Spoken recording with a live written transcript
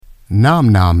Nom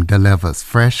Nom delivers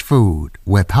fresh food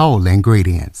with whole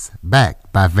ingredients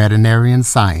backed by veterinarian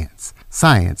science.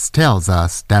 Science tells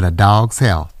us that a dog's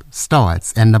health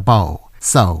starts in the bowl,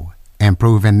 so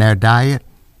improving their diet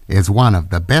is one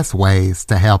of the best ways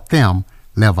to help them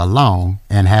live a long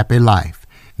and happy life.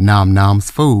 Nom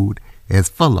Nom's food is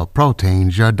full of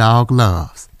proteins your dog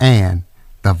loves and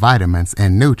the vitamins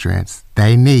and nutrients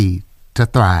they need to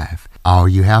thrive. All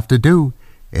you have to do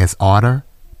is order,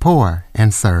 pour,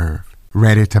 and serve.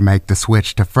 Ready to make the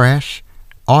switch to fresh?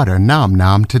 Order Nom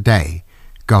Nom today.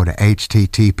 Go to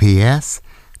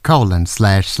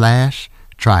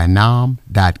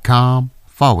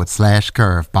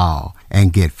https://trynom.com/curveball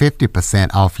and get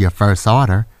 50% off your first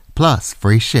order plus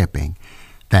free shipping.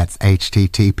 That's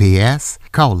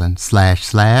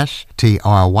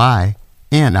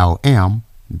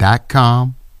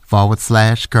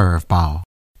https://trynom.com/curveball.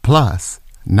 Plus,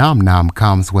 Nom Nom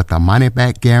comes with a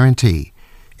money-back guarantee.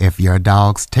 If your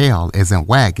dog's tail isn't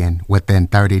wagging within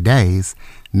 30 days,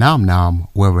 Nom Nom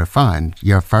will refund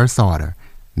your first order.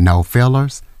 No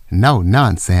fillers, no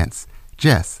nonsense,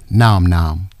 just Nom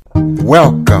Nom.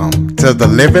 Welcome to the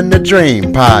Living the Dream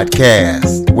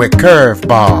podcast with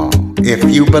Curveball. If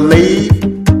you believe,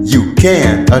 you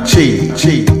can achieve.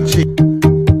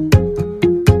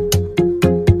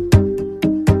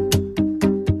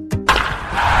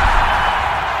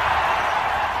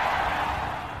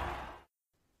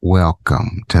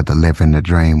 Welcome to the Living the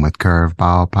Dream with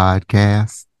Curveball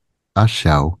podcast, a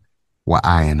show where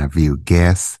I interview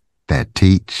guests that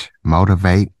teach,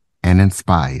 motivate, and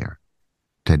inspire.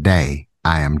 Today,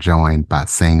 I am joined by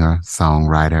singer,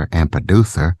 songwriter, and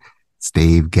producer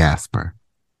Steve Gaspár.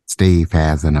 Steve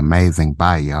has an amazing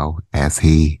bio as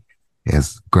he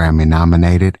is Grammy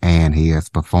nominated and he has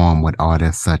performed with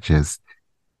artists such as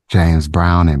James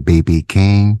Brown and B.B.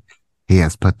 King. He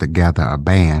has put together a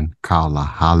band called the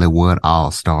Hollywood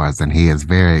All-Stars, and he is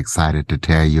very excited to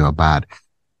tell you about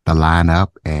the lineup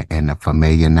and the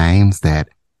familiar names that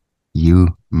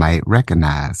you might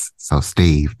recognize. So,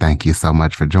 Steve, thank you so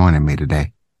much for joining me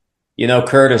today. You know,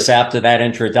 Curtis, after that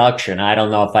introduction, I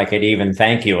don't know if I could even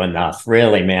thank you enough.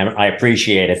 Really, man, I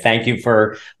appreciate it. Thank you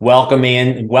for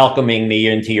welcoming me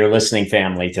into your listening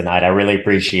family tonight. I really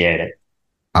appreciate it.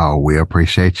 Oh, we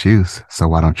appreciate you. So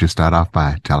why don't you start off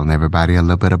by telling everybody a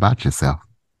little bit about yourself?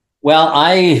 Well,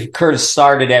 Curtis,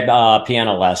 started at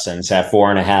piano lessons at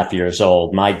 4.5 years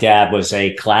old. My dad was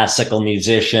a classical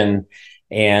musician.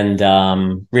 And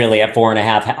really at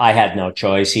 4.5, I had no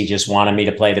choice. He just wanted me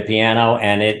to play the piano.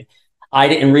 And I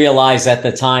didn't realize at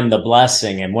the time the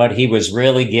blessing and what he was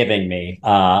really giving me.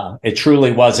 It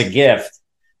truly was a gift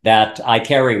that I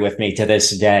carry with me to this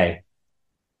day.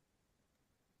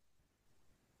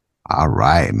 All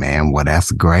right, man. Well,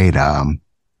 that's great.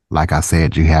 Like I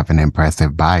said, you have an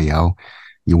impressive bio.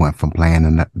 You went from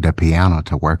playing the piano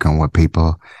to working with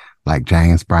people like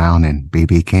James Brown and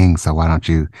B.B. King. So why don't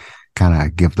you kind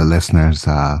of give the listeners,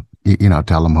 tell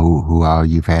them who all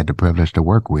you've had the privilege to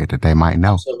work with that they might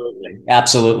know.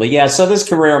 Absolutely. Yeah. So this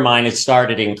career of mine, it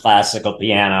started in classical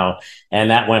piano,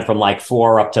 and that went from like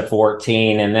 4 up to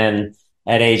 14. And then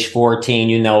at age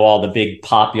 14, all the big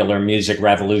popular music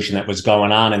revolution that was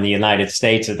going on in the United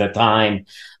States at the time.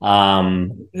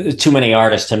 Too many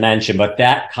artists to mention, but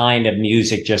that kind of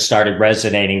music just started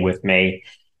resonating with me.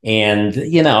 And,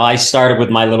 I started with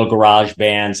my little garage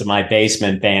bands and my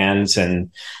basement bands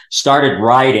and started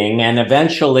writing, and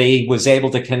eventually was able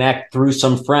to connect through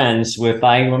some friends with,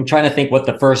 I'm trying to think what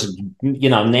the first,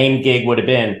 name gig would have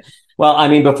been. Well, I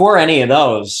mean, before any of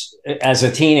those, as a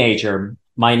teenager,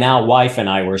 my now wife and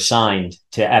I were signed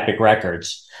to Epic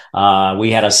Records.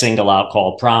 We had a single out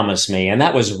called Promise Me, and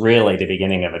that was really the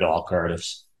beginning of it all,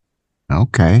 Curtis.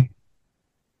 Okay.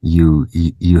 You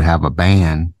have a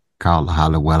band called the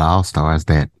Hollywood All-Stars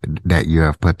that you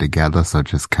have put together. So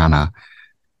just kind of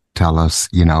tell us,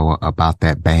 about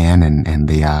that band and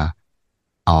the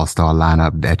all-star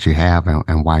lineup that you have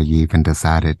and why you even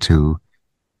decided to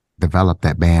develop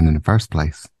that band in the first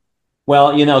place.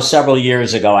 Well, several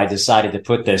years ago, I decided to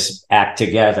put this act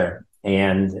together,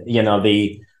 and,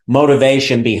 the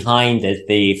motivation behind it,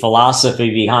 the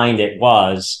philosophy behind it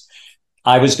was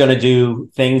I was going to do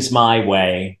things my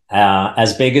way,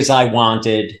 as big as I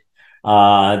wanted.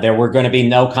 There were going to be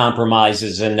no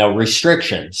compromises and no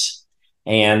restrictions.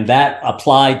 And that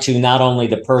applied to not only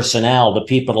the personnel, the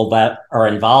people that are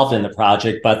involved in the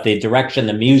project, but the direction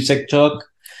the music took,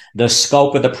 the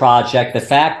scope of the project, the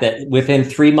fact that within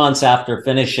 3 months after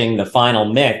finishing the final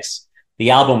mix,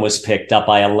 the album was picked up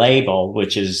by a label,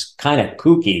 which is kind of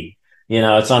kooky.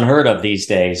 It's unheard of these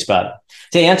days. But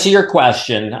to answer your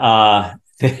question,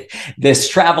 this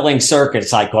traveling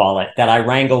circus, I call it, that I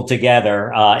wrangled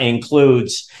together,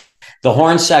 includes the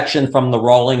horn section from the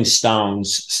Rolling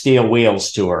Stones Steel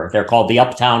Wheels tour. They're called the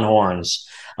Uptown Horns.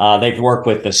 They've worked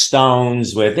with the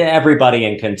Stones, with everybody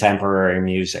in contemporary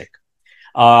music.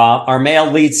 Our male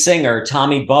lead singer,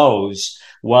 Tommy Bowes,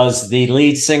 was the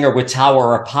lead singer with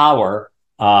Tower of Power,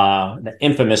 the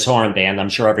infamous horn band I'm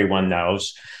sure everyone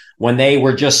knows. When they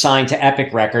were just signed to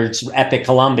Epic Records, Epic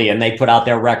Columbia, and they put out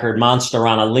their record Monster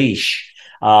on a Leash,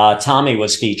 Tommy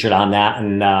was featured on that,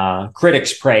 and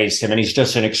critics praised him, and he's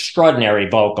just an extraordinary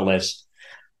vocalist.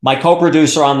 My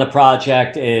co-producer on the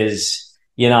project is,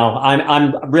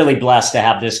 I'm really blessed to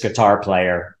have this guitar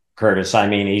player, Curtis. I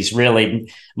mean, he's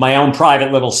really my own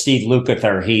private little Steve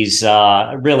Lukather. He's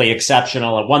really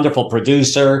exceptional, a wonderful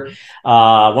producer,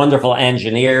 wonderful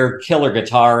engineer, killer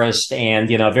guitarist, and,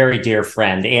 very dear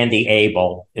friend. Andy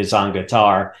Abel is on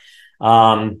guitar.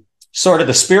 Sort of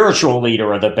the spiritual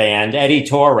leader of the band, Eddie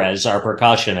Torres, our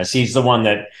percussionist. He's the one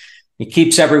that he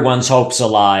keeps everyone's hopes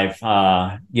alive.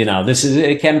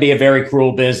 It can be a very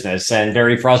cruel business and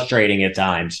very frustrating at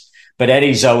times. But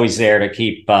Eddie's always there to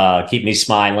keep me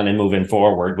smiling and moving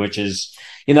forward, which is,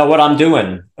 what I'm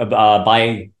doing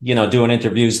by doing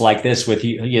interviews like this with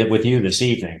you this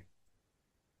evening.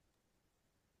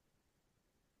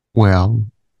 Well,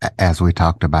 as we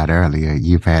talked about earlier,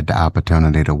 you've had the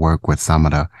opportunity to work with some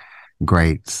of the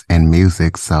greats in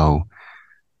music. So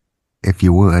if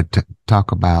you would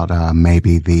talk about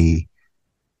maybe the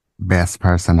best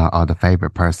person or the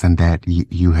favorite person that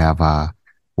you have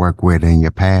worked with in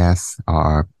your past,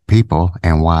 or people,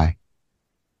 and why?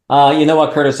 You know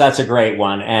what, Curtis, that's a great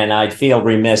one. And I'd feel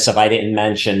remiss if I didn't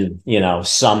mention,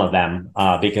 some of them,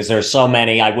 because there's so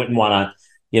many. I wouldn't want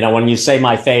to, when you say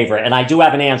my favorite, and I do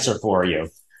have an answer for you.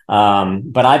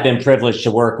 But I've been privileged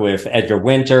to work with Edgar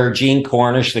Winter, Gene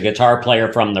Cornish, the guitar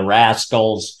player from the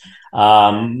Rascals,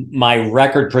 my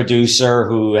record producer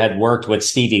who had worked with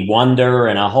Stevie Wonder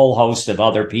and a whole host of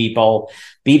other people,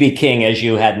 B.B. King, as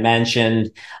you had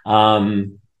mentioned. The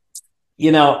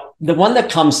one that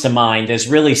comes to mind as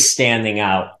really standing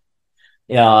out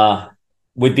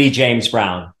would be James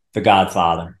Brown, the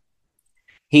Godfather.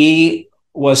 He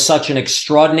was such an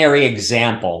extraordinary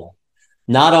example,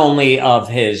 not only of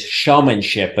his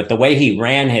showmanship, but the way he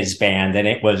ran his band. And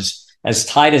it was as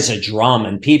tight as a drum,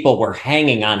 and people were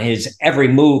hanging on his every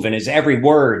move and his every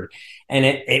word. And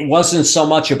it wasn't so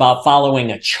much about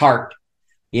following a chart.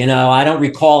 I don't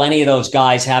recall any of those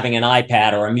guys having an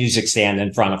iPad or a music stand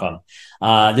in front of them.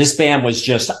 This band was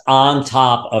just on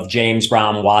top of James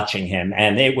Brown watching him.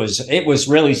 And it was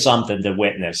really something to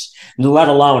witness, let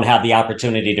alone have the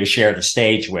opportunity to share the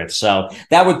stage with. So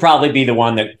that would probably be the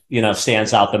one that,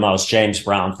 stands out the most, James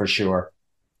Brown, for sure.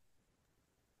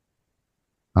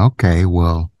 Okay,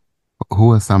 well,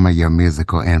 who are some of your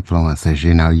musical influences?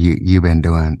 You've been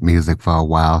doing music for a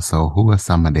while, so who are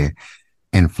some of the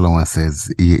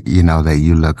influences, that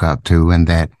you look up to, and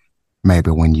that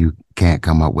maybe when you can't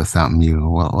come up with something,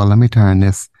 well, let me turn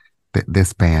this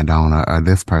band on or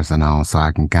this person on so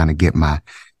I can kind of get my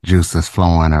juices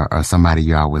flowing, or somebody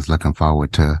you're always looking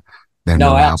forward to their new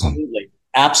album?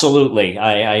 Absolutely.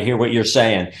 I hear what you're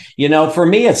saying. For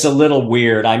me, it's a little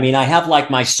weird. I mean, I have like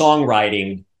my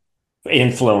songwriting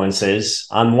influences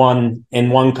in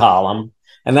one column,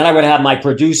 and then I would have my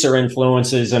producer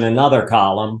influences in another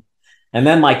column. And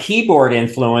then my keyboard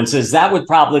influences, that would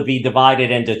probably be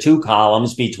divided into two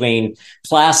columns between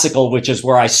classical, which is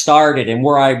where I started, and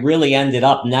where I really ended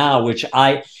up now, which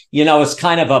it's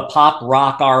kind of a pop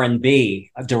rock R&B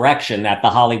direction that the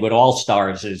Hollywood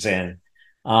All-Stars is in.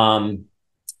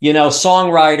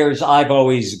 Songwriters, I've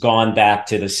always gone back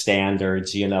to the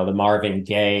standards, the Marvin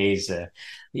Gaye's,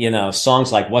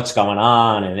 songs like What's Going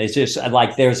On. And it's just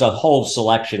like, there's a whole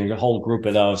selection, a whole group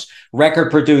of those. Record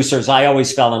producers, I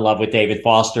always fell in love with David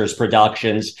Foster's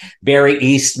productions. Barry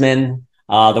Eastman,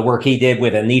 the work he did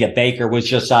with Anita Baker was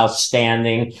just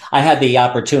outstanding. I had the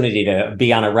opportunity to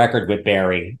be on a record with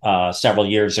Barry several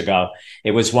years ago.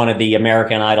 It was one of the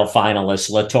American Idol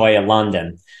finalists, LaToya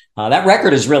London. That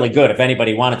record is really good. If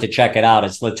anybody wanted to check it out,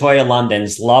 it's LaToya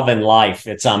London's Love and Life.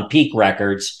 It's on Peak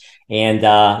Records. And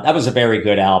that was a very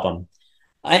good album.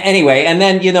 Anyway, and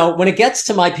then, when it gets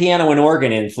to my piano and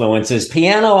organ influences,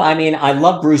 piano, I mean, I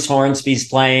love Bruce Hornsby's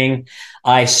playing.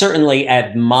 I certainly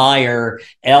admire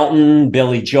Elton,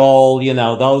 Billy Joel,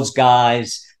 those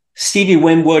guys. Stevie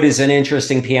Winwood is an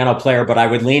interesting piano player, but I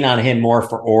would lean on him more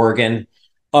for organ.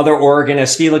 Other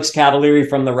organists, Felix Cavalieri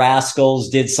from the Rascals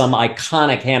did some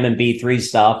iconic Hammond B3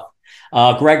 stuff.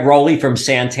 Greg Rowley from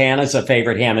Santana is a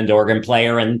favorite Hammond organ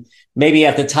player. And maybe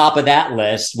at the top of that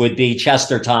list would be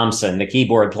Chester Thompson, the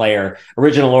keyboard player,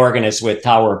 original organist with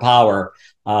Tower of Power.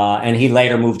 And he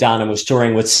later moved on and was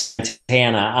touring with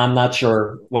Santana. I'm not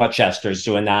sure what Chester's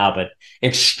doing now, but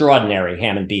extraordinary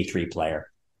Hammond B3 player.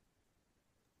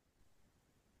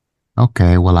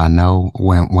 Okay, well, I know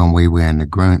when we were in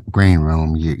the green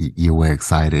room, you were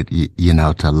excited,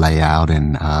 to lay out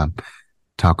and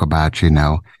talk about,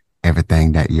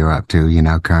 everything that you're up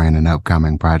to, current and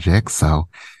upcoming projects. So,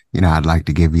 I'd like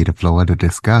to give you the floor to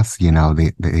discuss,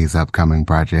 these upcoming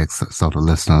projects so the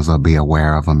listeners will be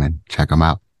aware of them and check them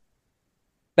out.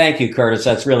 Thank you, Curtis.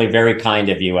 That's really very kind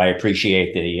of you. I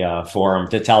appreciate the forum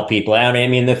to tell people. I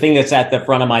mean, the thing that's at the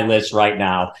front of my list right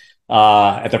now,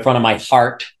 at the front of my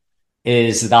heart,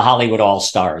 is the Hollywood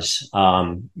All-Stars.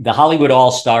 The Hollywood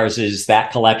All-Stars is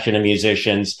that collection of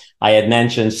musicians. I had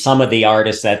mentioned some of the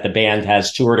artists that the band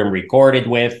has toured and recorded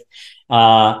with.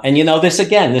 And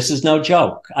this is no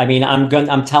joke. I mean,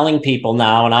 I'm telling people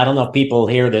now, and I don't know if people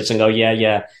hear this and go,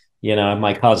 yeah,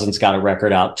 my cousin's got a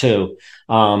record out too.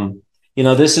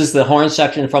 This is the horn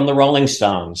section from the Rolling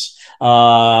Stones.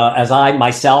 As I,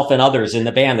 myself, and others in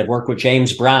the band have worked with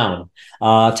James Brown,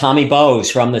 Tommy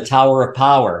Bowes from the Tower of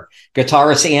Power,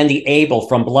 guitarist Andy Abel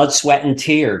from Blood, Sweat, and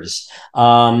Tears.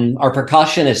 Our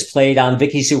percussionist played on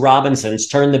Vicki Sue Robinson's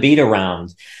Turn the Beat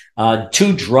Around.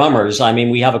 Two drummers. I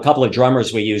mean, we have a couple of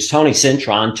drummers we use. Tony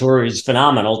Cintron, is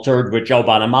phenomenal, toured with Joe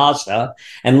Bonamassa.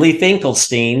 And Lee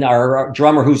Finkelstein, our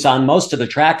drummer who's on most of the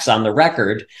tracks on the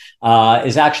record,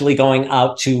 is actually going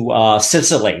out to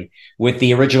Sicily with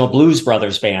the original Blues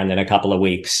Brothers band in a couple of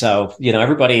weeks. So,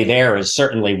 everybody there is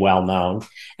certainly well known.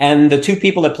 And the two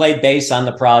people that played bass on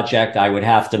the project, I would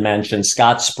have to mention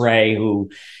Scott Spray,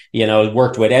 who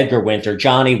worked with Edgar Winter,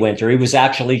 Johnny Winter. He was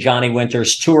actually Johnny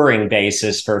Winter's touring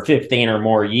bassist for 15 or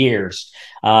more years.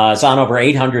 It's on over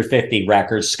 850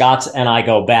 records. Scott and I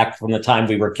go back from the time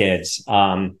we were kids.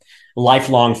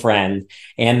 Lifelong friend.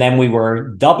 And then we were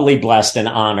doubly blessed and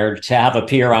honored to have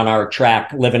appear on our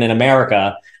track, Living in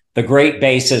America, the great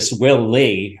bassist, Will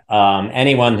Lee.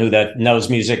 Anyone who that knows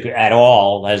music at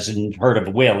all has heard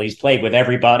of Will. He's played with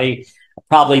everybody.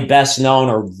 Probably best known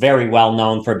or very well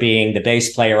known for being the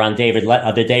bass player on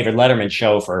the David Letterman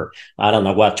show for,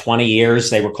 20 years.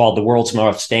 They were called the world's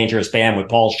most dangerous band with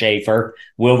Paul Schaefer.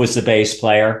 Will was the bass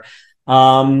player.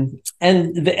 And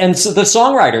so the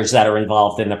songwriters that are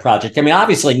involved in the project. I mean,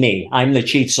 obviously me, I'm the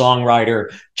chief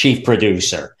songwriter, chief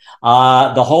producer.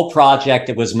 The whole project,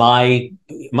 it was my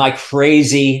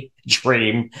crazy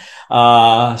dream.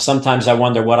 Sometimes I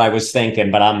wonder what I was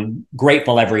thinking, but I'm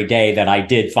grateful every day that I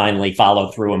did finally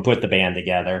follow through and put the band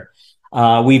together.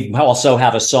 We also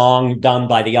have a song done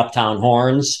by the Uptown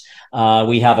Horns.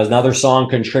 We have another song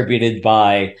contributed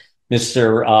by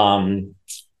Mr.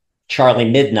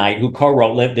 Charlie Midnight, who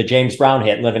co-wrote the James Brown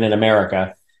hit, Living in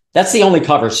America. That's the only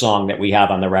cover song that we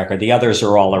have on the record. The others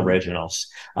are all originals.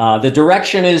 The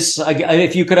direction is,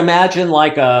 if you could imagine,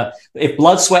 if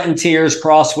Blood, Sweat, and Tears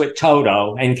crossed with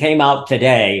Toto and came out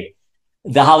today,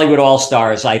 the Hollywood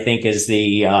All-Stars, I think, is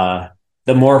the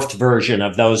morphed version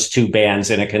of those two bands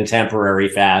in a contemporary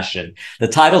fashion. The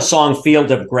title song,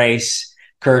 Field of Grace,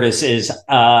 Curtis, is,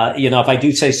 if I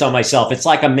do say so myself, it's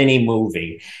like a mini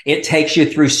movie. It takes you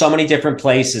through so many different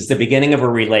places, the beginning of a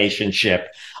relationship,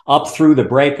 up through the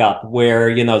breakup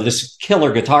where, this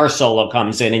killer guitar solo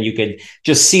comes in and you could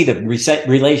just see the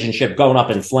relationship going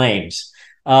up in flames.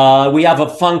 We have a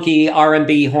funky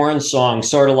R&B horn song,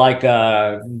 sort of like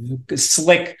a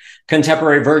slick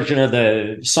contemporary version of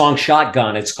the song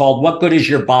Shotgun. It's called What Good Is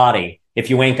Your Body If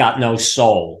You Ain't Got No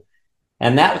Soul?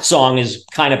 And that song is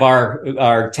kind of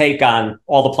our take on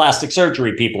all the plastic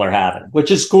surgery people are having,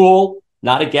 which is cool,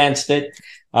 not against it.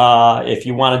 If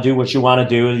you want to do what you want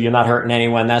to do, you're not hurting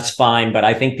anyone, that's fine. But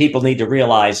I think people need to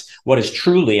realize what is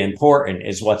truly important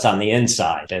is what's on the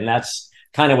inside. And that's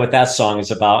kind of what that song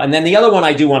is about. And then the other one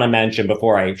I do want to mention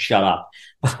before I shut up,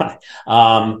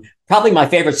 probably my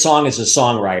favorite song as a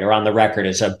songwriter on the record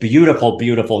is a beautiful,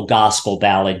 beautiful gospel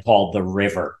ballad called The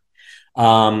River.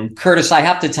 Curtis, I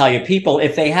have to tell you, people,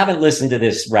 if they haven't listened to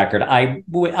this record, I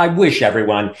wish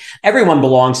everyone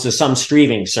belongs to some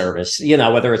streaming service,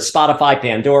 whether it's Spotify,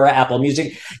 Pandora, Apple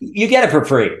Music, you get it for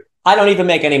free. I don't even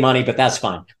make any money, but that's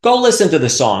fine. Go listen to the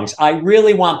songs. I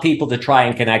really want people to try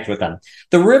and connect with them.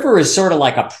 The River is sort of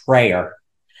like a prayer.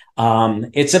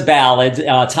 It's a ballad.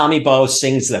 Tommy Bowes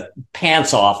sings the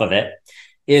pants off of it.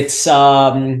 It's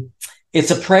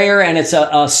a prayer and it's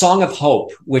a song of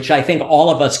hope, which I think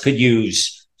all of us could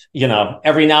use,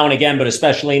 every now and again, but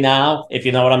especially now, if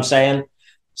you know what I'm saying.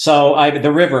 So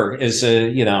the River is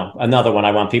another one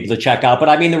I want people to check out. But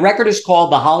I mean, the record is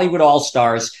called the Hollywood All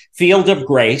Stars Field of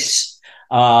Grace.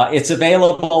 It's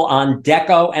available on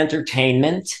Deco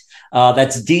Entertainment.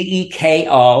 That's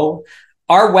DEKO.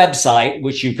 Our website,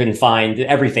 which you can find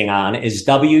everything on, is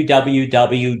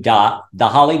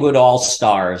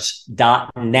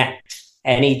www.thehollywoodallstars.net.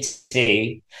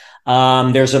 N-E-T.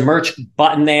 There's a merch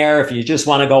button there if you just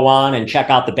want to go on and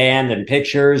check out the band and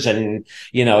pictures and,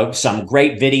 some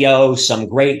great videos, some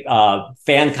great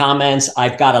fan comments.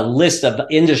 I've got a list of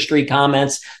industry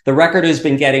comments. The record has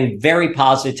been getting very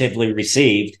positively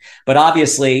received, but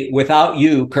obviously without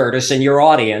you, Curtis, and your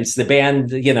audience, the band,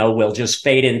 will just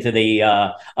fade into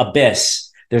the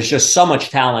abyss. There's just so much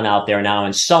talent out there now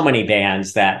and so many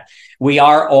bands that we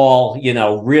are all,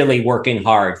 really working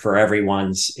hard for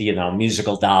everyone's,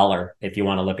 musical dollar, if you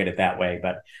want to look at it that way.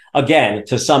 But again,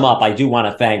 to sum up, I do want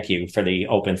to thank you for the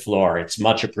open floor. It's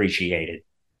much appreciated.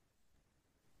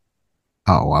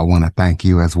 Oh, I want to thank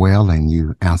you as well. And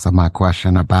you answered my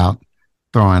question about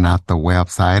throwing out the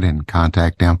website and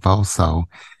contact info. So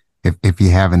if you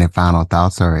have any final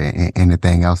thoughts or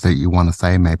anything else that you want to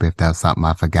say, maybe if there's something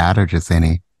I forgot or just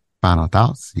any final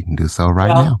thoughts, you can do so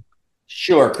right now.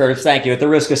 Sure, Curtis. Thank you. At the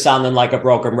risk of sounding like a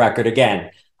broken record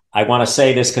again, I want to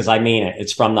say this because I mean it.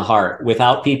 It's from the heart.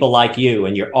 Without people like you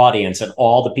and your audience and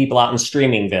all the people out in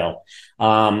Streamingville,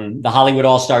 the Hollywood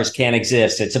All-Stars can't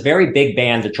exist. It's a very big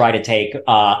band to try to take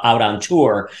out on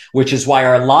tour, which is why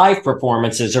our live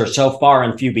performances are so far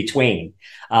and few between.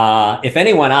 If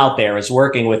anyone out there is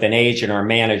working with an agent or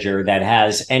manager that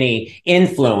has any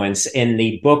influence in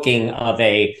the booking of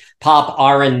a pop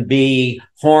R&B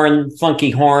funky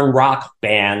horn rock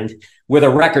band with a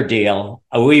record deal,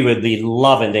 we would be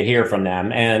loving to hear from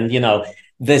them. And,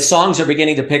 the songs are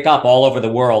beginning to pick up all over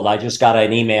the world. I just got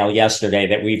an email yesterday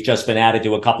that we've just been added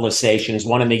to a couple of stations,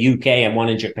 one in the UK and one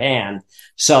in Japan.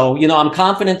 So, I'm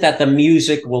confident that the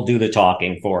music will do the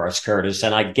talking for us, Curtis.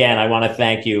 And again, I want to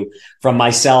thank you from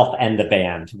myself and the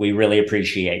band. We really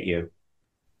appreciate you.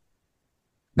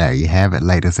 There you have it,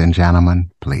 ladies and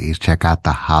gentlemen. Please check out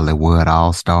the Hollywood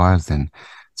All-Stars and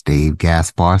Steve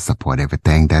Gaspár. Support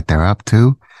everything that they're up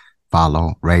to.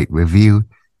 Follow, rate, review.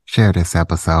 Share this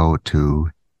episode to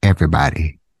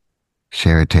everybody.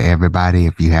 Share it to everybody.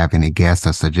 If you have any guests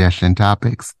or suggestion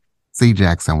topics,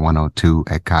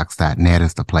 cjackson102@cox.net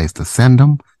is the place to send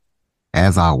them.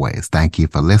 As always, thank you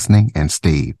for listening. And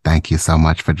Steve, thank you so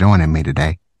much for joining me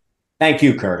today. Thank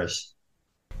you, Curtis.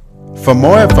 For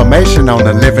more information on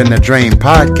the Living the Dream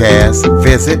podcast,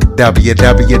 visit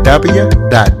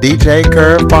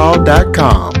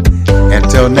www.djcurveball.com.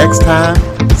 Until next time,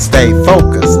 stay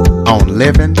focused on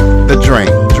living the dream.